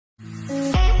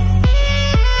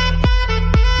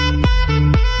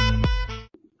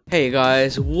Hey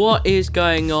guys, what is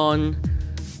going on?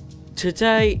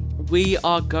 Today we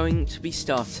are going to be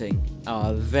starting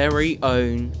our very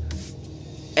own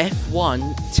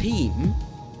F1 team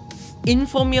in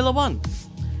Formula 1.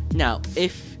 Now,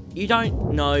 if you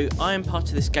don't know, I am part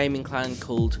of this gaming clan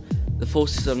called the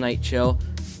Forces of Nature,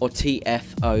 or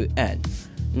TFON.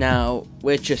 Now,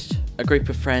 we're just a group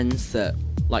of friends that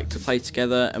like to play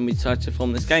together, and we decided to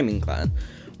form this gaming clan.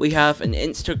 We have an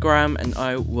Instagram, and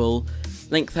I will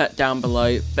link that down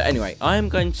below. But anyway, I am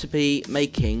going to be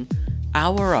making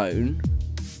our own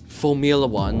Formula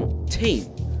 1 team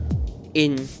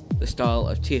in the style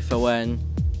of TFON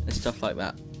and stuff like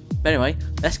that. But anyway,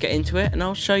 let's get into it and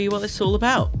I'll show you what it's all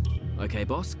about. Okay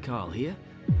boss, Carl here.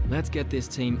 Let's get this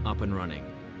team up and running.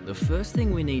 The first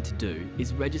thing we need to do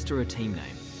is register a team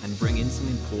name and bring in some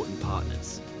important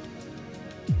partners.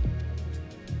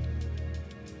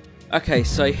 Okay,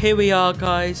 so here we are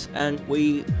guys, and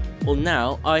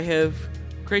I have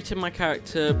created my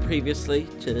character previously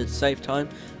to save time,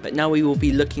 but now we will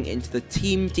be looking into the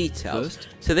team details.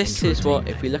 So this is what,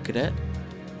 if we look at it,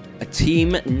 a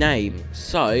team name.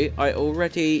 So I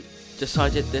already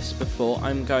decided this before.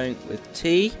 I'm going with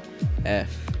TFON,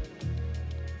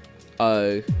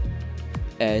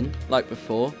 like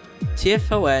before,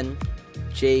 TFON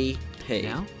GP.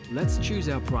 Now let's choose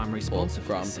our primary sponsor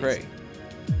for this season.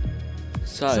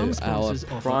 So some sponsors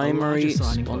our offer primary a larger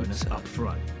signing bonus sponsor up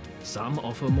front. Some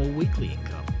offer more weekly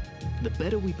income. The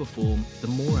better we perform, the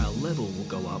more our level will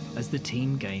go up as the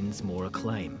team gains more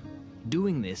acclaim.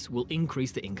 Doing this will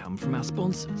increase the income from our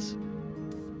sponsors.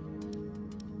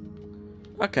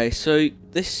 Okay, so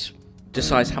this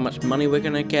decides how much money we're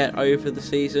going to get over the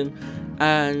season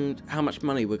and how much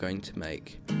money we're going to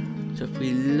make. So if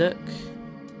we look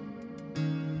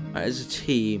as a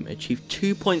team, achieve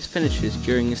 2 points finishes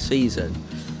during the season.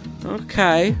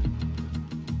 Okay,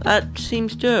 that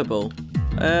seems doable.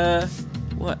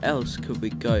 What else could we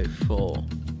go for?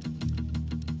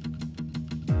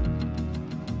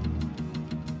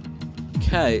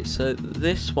 Okay, so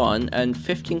this one and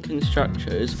 15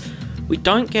 constructors. We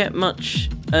don't get much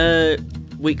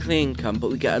weekly income, but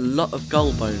we get a lot of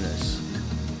goal bonus.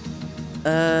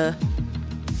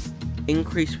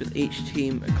 Increase with each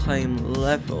team acclaim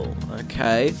level.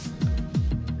 Okay.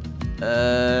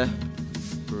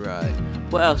 Right.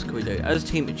 What else can we do? As a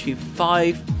team, achieve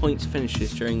 5 points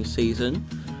finishes during the season.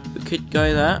 We could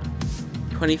go that.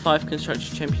 25 constructor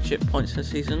championship points in the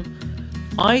season.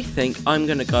 I think I'm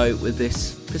going to go with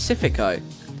this Pacifico,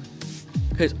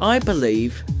 because I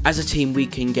believe as a team we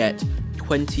can get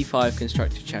 25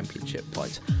 constructor championship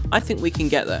points. I think we can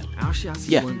get there. Our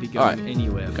chassis won't be going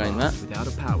anywhere going fast without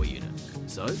a power unit.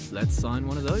 So let's sign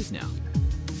one of those now.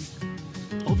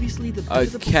 Obviously, the better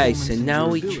the performance so and now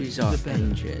we durability, choose our the better.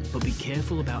 engine. But be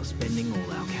careful about spending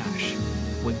all our cash.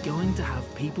 We're going to have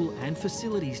people and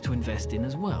facilities to invest in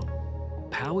as well.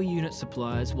 Power unit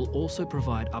suppliers will also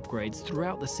provide upgrades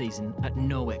throughout the season at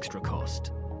no extra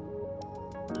cost.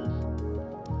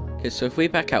 Okay, so if we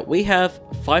back out, we have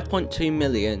 5.2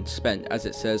 million spent, as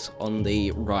it says on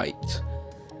the right.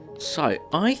 So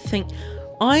I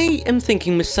am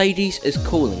thinking Mercedes is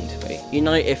calling to me. You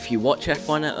know, if you watch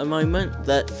F1 at the moment,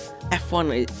 that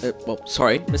F1 is,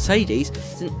 Mercedes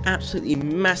is an absolutely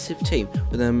massive team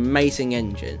with an amazing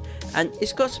engine. And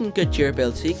it's got some good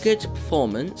durability, good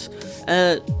performance.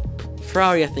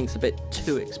 Ferrari, I think, is a bit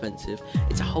too expensive.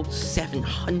 It's a whole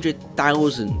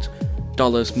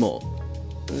 $700,000 more.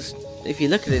 If you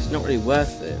look at it, it's not really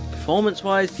worth it.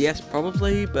 Performance-wise, yes,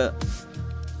 probably, but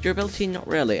durability, not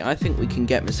really. I think we can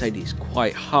get Mercedes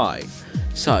quite high.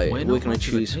 So, we're going to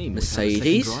choose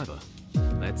Mercedes.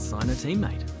 Let's sign a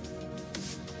teammate.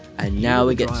 And now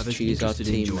we get to choose our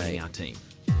teammate. Team.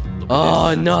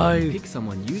 Oh no! Pick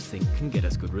someone you think can get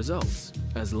us good results,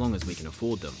 as long as we can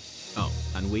afford them. Oh,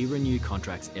 and we renew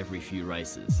contracts every few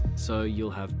races, so you'll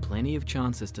have plenty of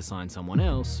chances to sign someone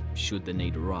else should the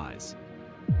need arise.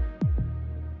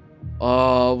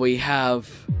 Oh, we have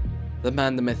the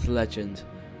man, the myth, the legend,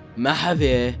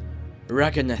 Mahavir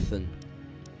Raghunathan.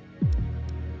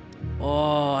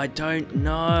 Oh, I don't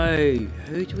know.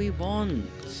 Who do we want?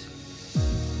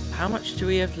 How much do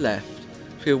we have left?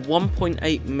 So we have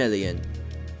 1.8 million.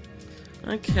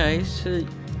 Okay, so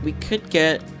we could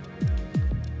get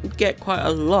quite a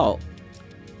lot.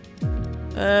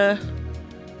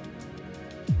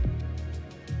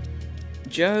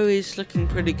 Joe is looking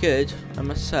pretty good, I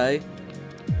must say.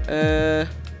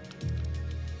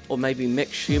 Or maybe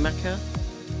Mick Schumacher,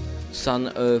 son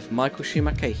of Michael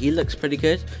Schumacher. He looks pretty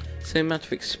good. Same amount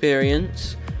of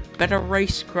experience. Better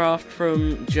racecraft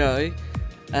from Joe.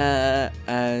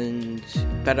 And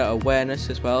better awareness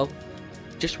as well.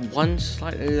 just one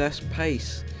slightly less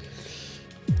pace.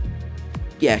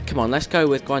 Yeah, come on, let's go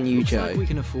with Guan Yu Looks Zhou. like we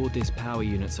can afford this power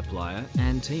unit supplier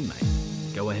and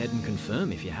teammate. Go ahead and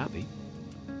confirm if you're happy.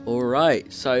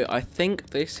 Alright, so I think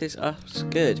this is us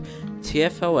good.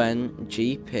 TFON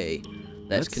GP.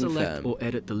 Let's confirm. Select or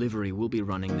edit the livery we'll be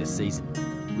running this season.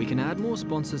 We can add more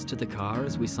sponsors to the car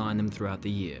as we sign them throughout the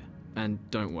year. And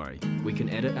don't worry, we can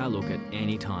edit our look at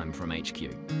any time from HQ.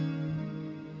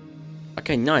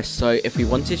 Okay, nice. So if we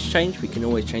wanted to change, we can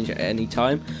always change it at any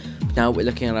time. Now we're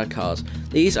looking at our cars.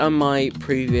 These are my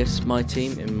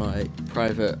team in my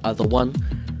private other one.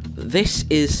 This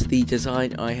is the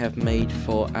design I have made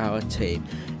for our team.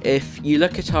 If you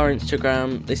look at our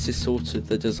Instagram, this is sort of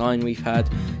the design we've had.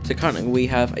 So currently we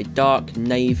have a dark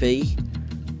navy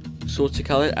sort of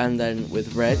colour and then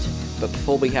with red. But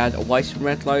before we had a white and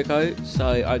red logo, so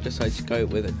I decided to go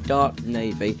with a dark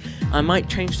navy. I might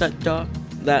change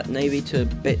that navy to a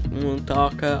bit more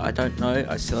darker, I don't know,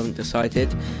 I still haven't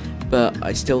decided. But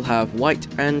I still have white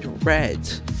and red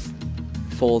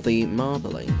for the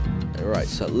marbling. Alright,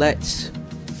 so let's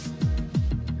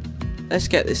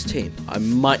get this team. I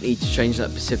might need to change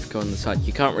that Pacifica on the side.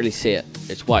 You can't really see it.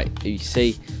 It's white. Do you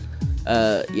see?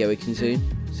 Yeah, we can zoom.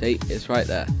 See? It's right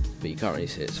there. But you can't really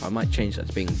see it. So I might change that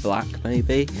to being black,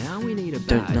 maybe. Now we need a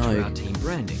badge for our team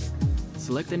branding.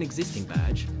 Select an existing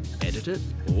badge, edit it,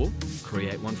 or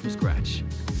create one from scratch.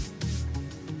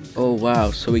 Oh,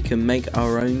 wow. So we can make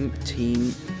our own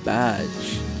team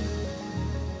badge.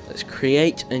 Let's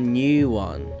create a new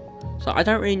one. So I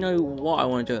don't really know what I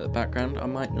want to do at the background. I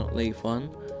might not leave one.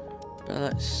 But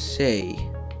let's see.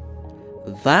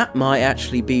 That might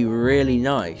actually be really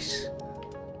nice.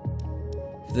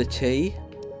 The T.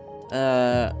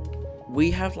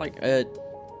 We have like a...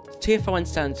 TFON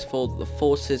stands for the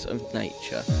Forces of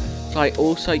Nature. So I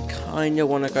also kind of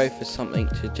want to go for something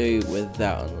to do with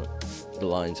that on the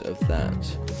lines of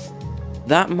that.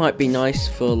 That might be nice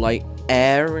for like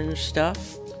air and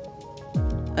stuff.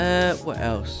 What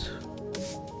else?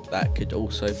 That could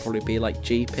also probably be like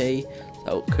GP.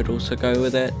 That could also go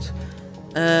with it.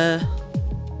 There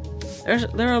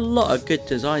are a lot of good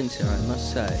designs here, I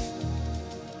must say.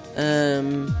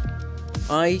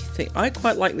 I think I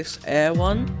quite like this air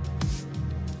one.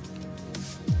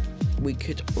 We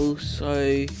could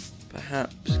also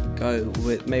perhaps go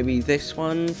with maybe this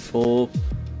one for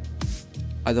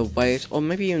either waves, or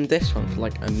maybe even this one for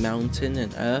like a mountain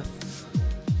and earth.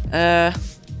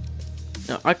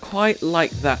 No, I quite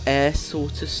like that air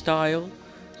sort of style.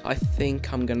 I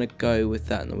think I'm gonna go with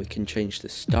that, and then we can change the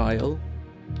style.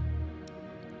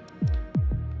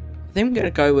 I think I'm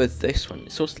gonna go with this one.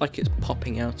 It's sort of like it's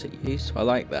popping out at you, so I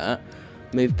like that.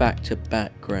 Move back to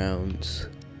backgrounds.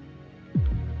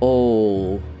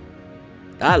 Oh,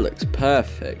 that looks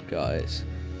perfect, guys.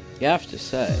 You have to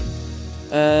say.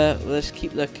 Let's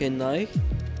keep looking though.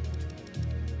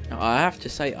 Now, I have to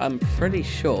say, I'm pretty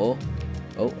sure.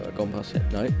 Oh, I've gone past it.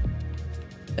 No.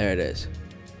 There it is.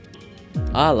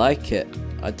 I like it.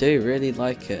 I do really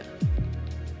like it.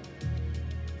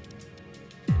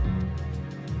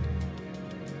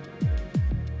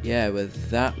 Yeah,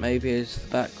 with that maybe as the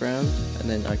background. And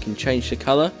then I can change the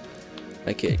colour.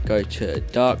 Make it go to a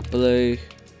dark blue.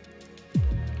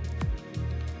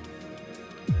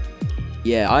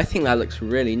 Yeah, I think that looks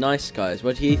really nice, guys.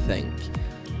 What do you think?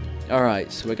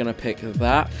 Alright, so we're going to pick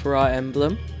that for our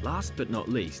emblem. Last but not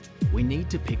least, we need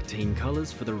to pick team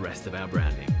colours for the rest of our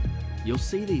branding. You'll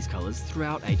see these colours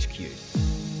throughout HQ.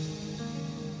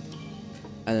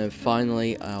 And then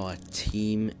finally, our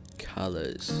team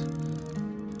colours.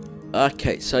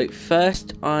 Okay, so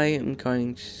first I am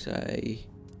going to say...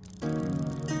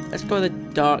 Let's go with a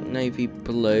dark navy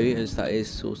blue, as that is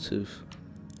sort of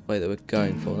the way that we're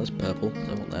going for. That's purple, I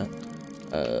don't want that.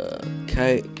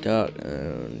 Okay, dark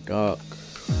and dark.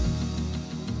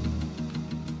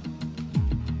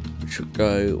 We should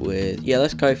go with... Yeah,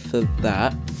 let's go for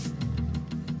that.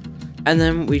 And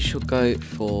then we should go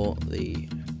for the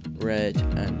red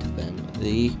and then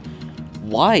the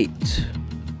white.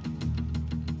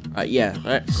 Yeah,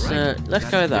 let's go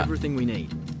with that. Everything we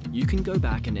need. You can go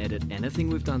back and edit anything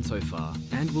we've done so far,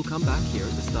 and we'll come back here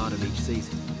at the start of each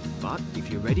season. But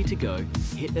if you're ready to go,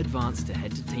 hit advance to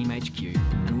head to Team HQ,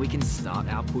 and we can start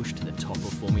our push to the top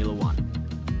of Formula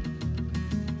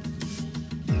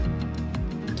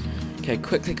 1. Okay,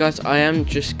 quickly guys, I am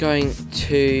just going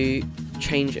to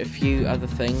change a few other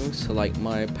things, so like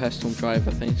my personal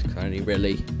driver things, because I only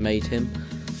really made him.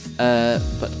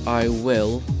 But I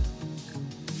will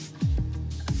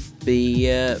be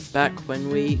back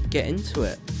when we get into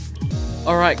it.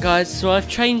 Alright guys, so I've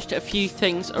changed a few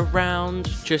things around,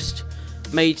 just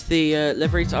made the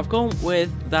liveries. I've gone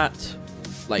with that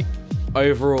like,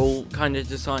 overall kind of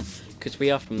design. Because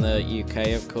we are from the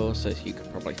UK, of course, as you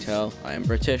could probably tell. I am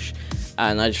British.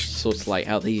 And I just sort of like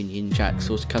how the Union Jack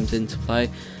sort of comes into play.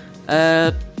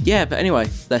 Yeah, but anyway,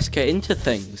 let's get into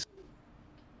things.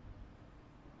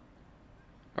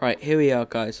 Alright, here we are,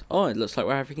 guys. Oh, it looks like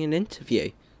we're having an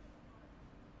interview.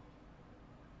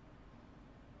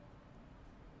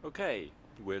 Okay,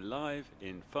 we're live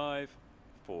in 5,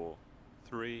 4,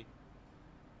 3.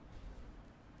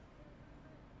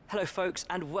 Hello folks,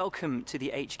 and welcome to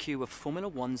the HQ of Formula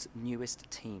One's newest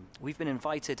team. We've been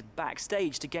invited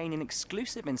backstage to gain an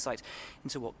exclusive insight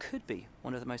into what could be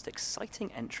one of the most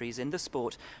exciting entries in the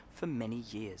sport for many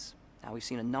years. Now, we've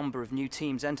seen a number of new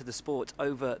teams enter the sport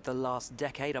over the last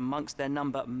decade, amongst their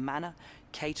number Manor,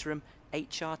 Caterham,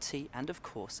 HRT and of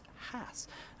course Haas.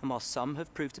 And while some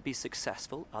have proved to be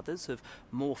successful, others have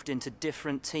morphed into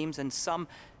different teams and some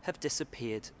have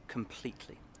disappeared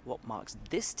completely. What marks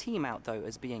this team out, though,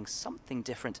 as being something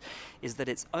different is that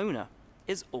its owner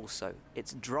is also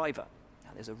its driver.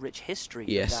 Now, there's a rich history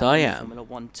yes, of that I in am. Formula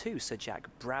One too. Sir Jack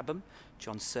Brabham,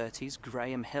 John Surtees,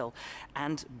 Graham Hill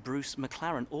and Bruce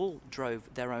McLaren all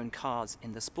drove their own cars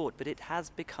in the sport, but it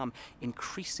has become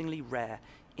increasingly rare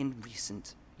in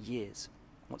recent years.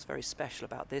 What's very special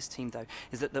about this team, though,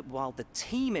 is that while the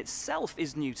team itself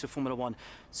is new to Formula One,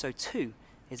 so too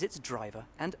is its driver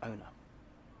and owner.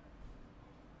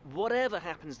 Whatever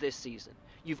happens this season,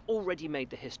 you've already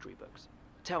made the history books.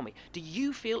 Tell me, do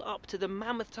you feel up to the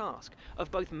mammoth task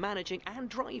of both managing and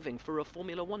driving for a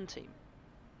Formula One team?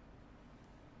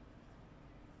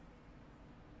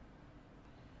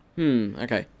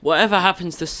 Okay. Whatever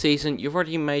happens this season, you've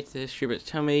already made the history, but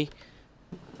tell me...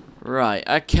 Right,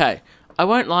 okay. I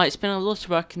won't lie, it's been a lot of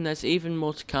work and there's even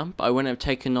more to come, but I wouldn't have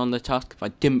taken on the task if I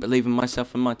didn't believe in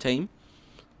myself and my team.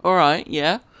 Alright,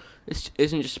 yeah. This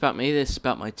isn't just about me, this is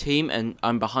about my team, and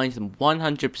I'm behind them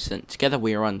 100%. Together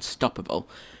we are unstoppable.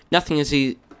 Nothing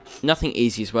easy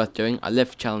is worth doing. I live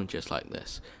for challenges like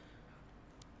this.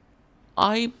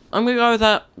 I'm going to go with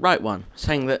that right one,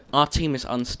 saying that our team is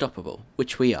unstoppable,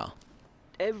 which we are.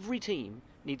 Every team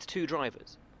needs two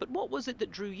drivers, but what was it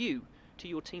that drew you to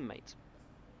your teammates?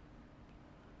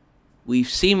 We've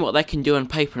seen what they can do on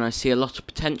paper and I see a lot of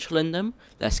potential in them.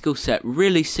 Their skill set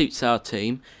really suits our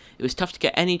team. It was tough to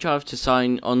get any driver to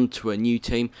sign on to a new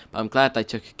team, but I'm glad they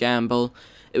took a gamble.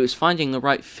 It was finding the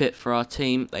right fit for our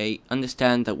team. They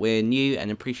understand that we're new and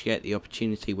appreciate the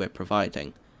opportunity we're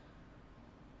providing.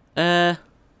 Yeah,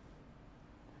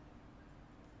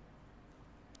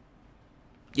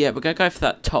 we're going to go for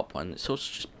that top one. It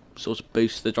sort of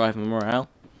boosts the driver morale.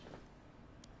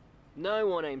 No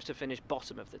one aims to finish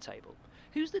bottom of the table.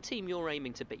 Who's the team you're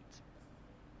aiming to beat?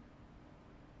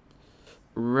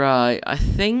 Right, I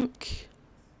think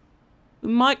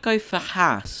we might go for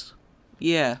Haas.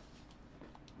 Yeah,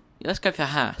 let's go for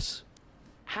Haas.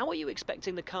 How are you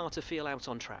expecting the car to feel out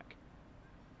on track?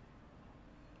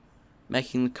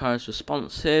 Making the car as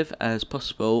responsive as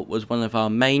possible was one of our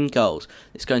main goals.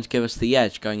 It's going to give us the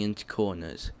edge going into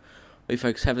corners. We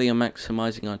focus heavily on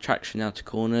maximising our traction out of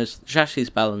corners. The chassis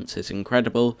balance is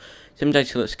incredible. Sim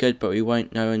data looks good, but we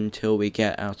won't know until we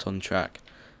get out on track.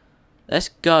 Let's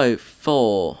go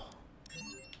for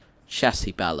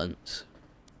chassis balance.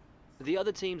 The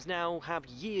other teams now have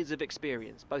years of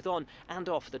experience, both on and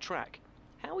off the track.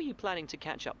 How are you planning to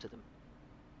catch up to them?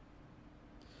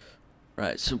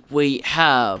 Right, so we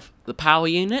have the power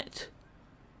unit,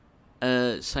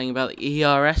 saying about the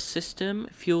ERS system,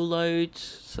 fuel loads,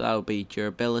 so that will be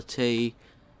durability,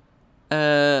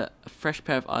 a fresh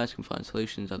pair of eyes can find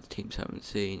solutions other teams haven't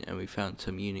seen, and we found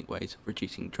some unique ways of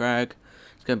reducing drag.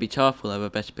 It's going to be tough, we'll have a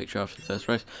better picture after the first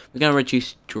race. We're going to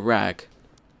reduce drag.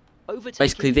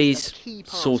 Basically, these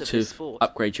sort of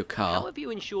upgrade your car. How have you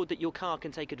ensured that your car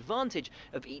can take advantage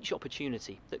of each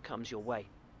opportunity that comes your way?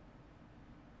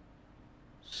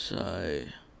 So,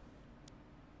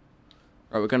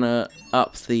 right, we're going to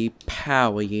up the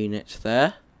power unit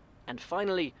there. And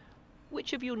finally,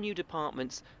 which of your new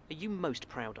departments are you most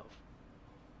proud of?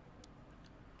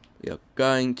 We are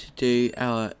going to do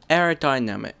our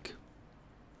aerodynamic.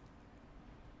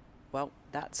 Well,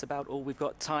 that's about all we've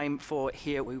got time for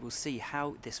here. We will see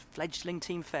how this fledgling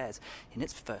team fares in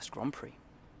its first Grand Prix.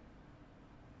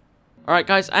 Alright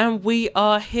guys, and we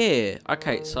are here.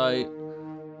 Okay, so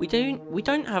we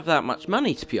don't have that much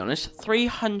money, to be honest.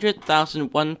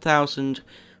 300,000, 1,000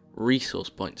 resource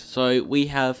points. So we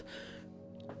have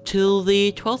till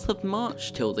the 12th of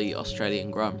March till the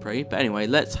Australian Grand Prix. But anyway,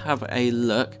 let's have a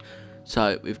look.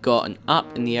 So we've got an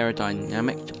up in the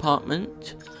aerodynamic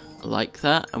department. I like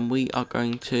that. And we are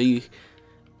going to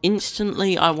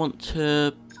instantly, I want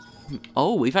to...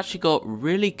 Oh, we've actually got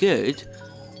really good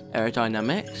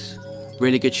aerodynamics.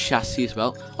 Really good chassis as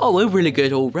well. Oh, we're really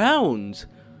good all round.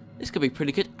 This could be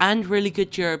pretty good. And really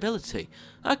good durability.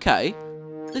 Okay.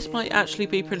 This might actually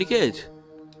be pretty good.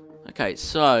 Okay,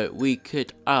 so we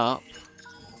could up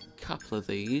a couple of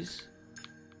these.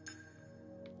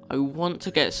 I want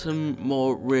to get some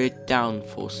more rear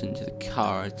downforce into the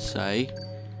car, I'd say.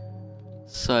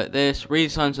 So this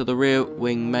redesigns of the rear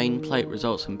wing main plate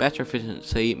results in better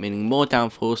efficiency, meaning more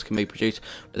downforce can be produced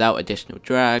without additional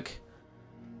drag.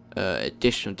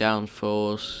 Additional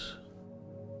downforce.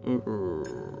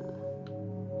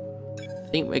 I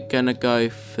think we're gonna go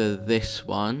for this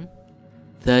one.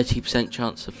 30%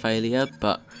 chance of failure,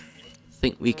 but I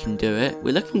think we can do it.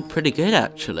 We're looking pretty good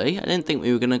actually. I didn't think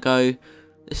we were gonna go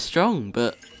this strong,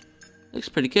 but looks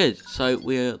pretty good. So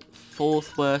we're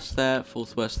 4th worst there,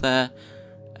 4th worst there,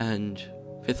 and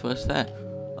 5th worst there.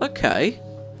 Okay.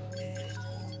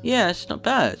 Yeah, it's not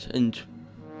bad. And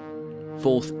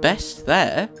 4th best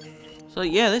there. So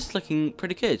yeah, this is looking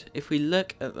pretty good. If we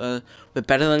look at we're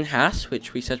better than Haas,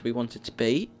 which we said we wanted to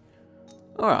be.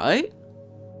 Alright.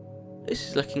 This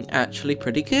is looking actually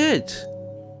pretty good.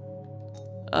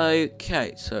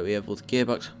 Okay, so we have all the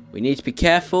gearbox. We need to be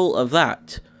careful of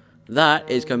that. That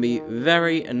is going to be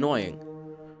very annoying.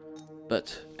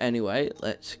 But anyway,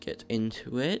 let's get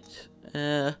into it.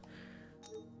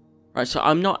 Right, so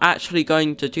I'm not actually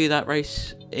going to do that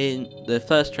race in the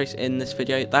first race in this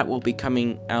video. That will be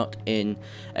coming out in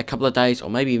a couple of days, or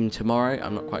maybe even tomorrow.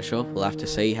 I'm not quite sure. We'll have to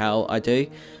see how I do.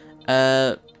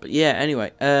 But yeah,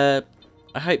 anyway, I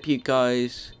hope you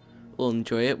guys will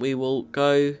enjoy it. We will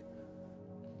go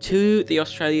to the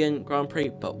Australian Grand Prix,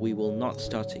 but we will not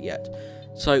start it yet.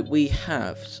 So we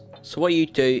have... So what you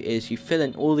do is you fill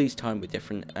in all these time with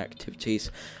different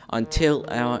activities until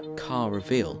our car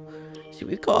reveal. See,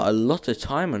 we've got a lot of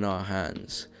time on our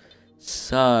hands.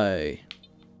 So,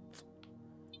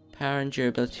 power and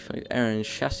durability, air and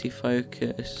chassis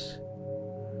focus,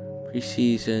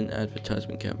 pre-season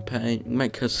advertisement campaign,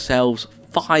 make ourselves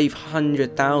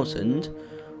 500,000.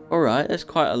 Alright, that's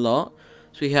quite a lot.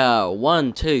 So we have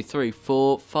 1, 2, 3,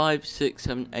 4, 5, 6,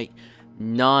 7, 8,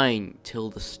 9 till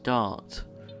the start.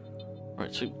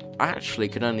 Right, so I actually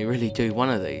could only really do one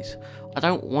of these. I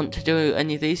don't want to do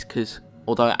any of these because,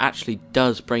 although it actually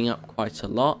does bring up quite a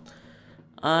lot,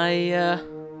 yeah,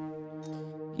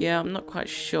 I'm not quite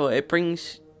sure. It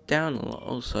brings down a lot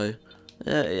also.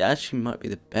 It actually might be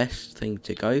the best thing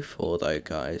to go for though,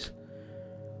 guys.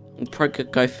 I'm probably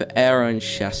could go for aero and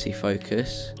chassis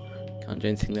focus. Can't do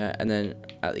anything there. And then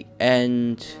at the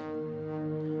end,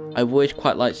 I would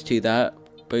quite like to do that.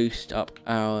 Boost up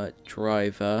our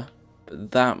driver.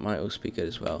 But that might also be good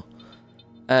as well.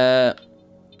 Yeah,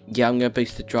 I'm going to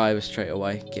boost the driver straight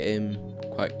away. Get him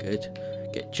quite good.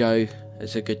 Get Joe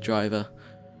as a good driver.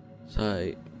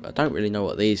 So, I don't really know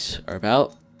what these are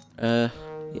about.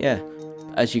 Yeah.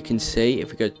 As you can see,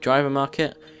 if we go to driver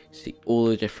market, you see all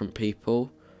the different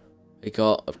people. We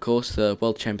got, of course, the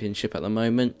World Championship at the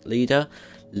moment leader,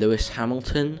 Lewis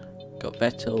Hamilton. Got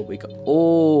Vettel. We got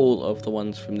all of the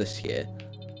ones from this year.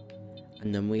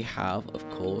 And then we have, of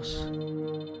course,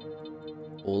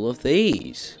 all of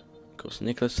these. Of course,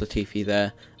 Nicholas Latifi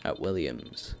there at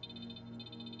Williams.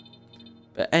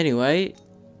 But anyway,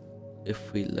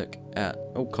 if we look at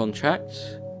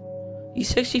contracts, he's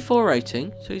 64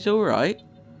 rating, so he's alright.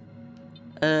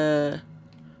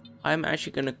 I'm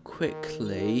actually going to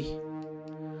quickly...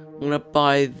 I'm going to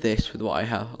buy this with what I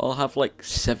have. I'll have like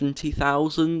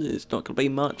 70,000. It's not going to be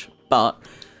much, but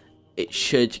it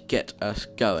should get us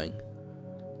going.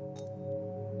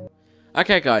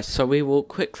 Okay guys, so we will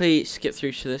quickly skip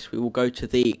through to this. We will go to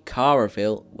the car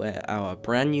reveal where our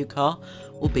brand new car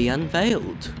will be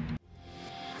unveiled.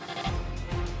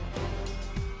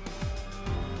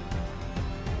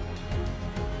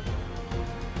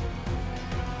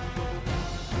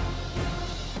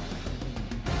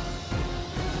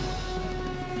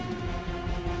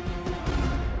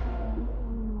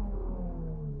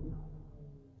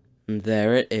 And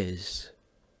there it is.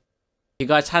 You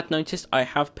guys had noticed I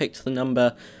have picked the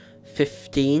number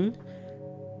 15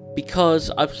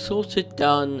 because I've sort of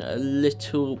done a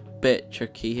little bit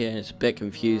tricky here. It's a bit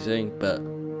confusing, but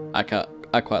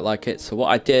I quite like it. So what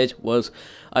I did was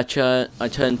I turned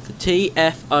the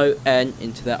TFON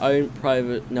into their own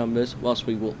private numbers, whilst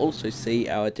we will also see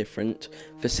our different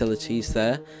facilities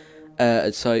there.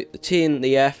 So the T and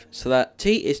the F, so that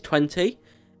T is 20,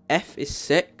 F is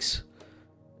 6.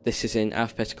 This is in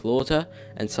alphabetical order,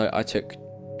 and so I took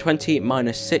 20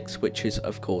 minus 6, which is,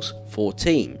 of course,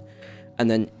 14.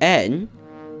 And then N,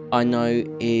 I know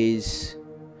is...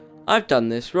 I've done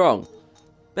this wrong.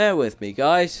 Bear with me,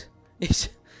 guys.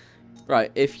 Right,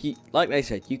 if you, like they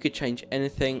said, you could change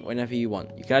anything whenever you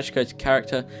want. You can actually go to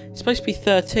character. It's supposed to be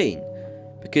 13,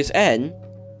 because N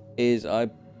is, I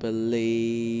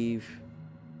believe,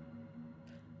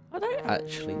 I don't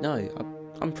actually know.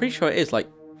 I'm pretty sure it is like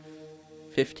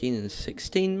 15 and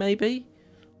 16 maybe,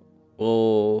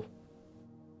 or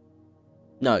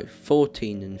no,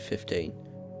 14 and 15.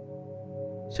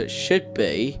 So it should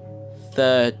be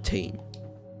 13.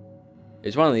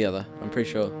 It's one or the other, I'm pretty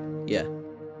sure. Yeah.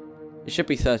 It should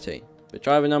be 13. But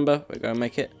driver number, we're going to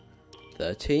make it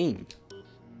 13.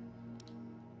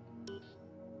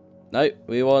 No,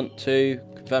 we want to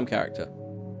confirm character.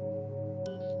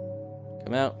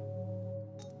 Come out.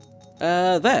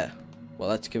 There. Well,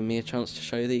 that's given me a chance to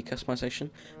show you the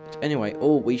customization. But anyway,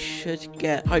 we should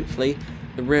get, hopefully,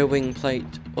 the rear wing plate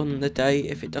on the day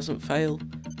if it doesn't fail.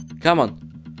 Come on.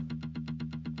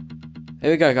 Here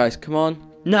we go, guys. Come on.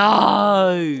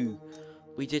 No!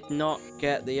 We did not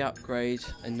get the upgrade,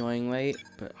 annoyingly,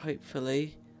 but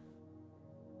hopefully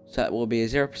so that will be a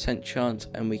 0% chance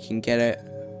and we can get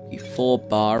it before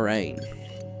Bahrain.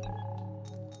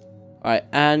 Alright,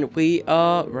 and we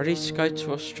are ready to go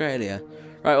to Australia.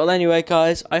 Right, well anyway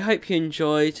guys, I hope you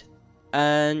enjoyed,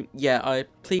 and yeah,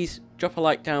 please drop a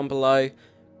like down below,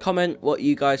 comment what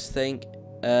you guys think,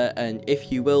 and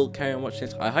if you will carry on watching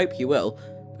this, I hope you will,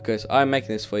 because I'm making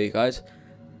this for you guys,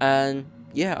 and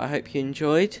yeah, I hope you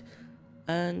enjoyed,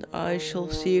 and I shall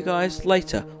see you guys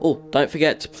later. Oh, don't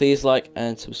forget to please like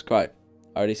and subscribe.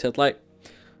 I already said like,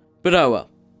 but oh well,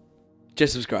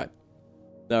 just subscribe.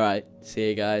 Alright, see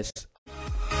you guys.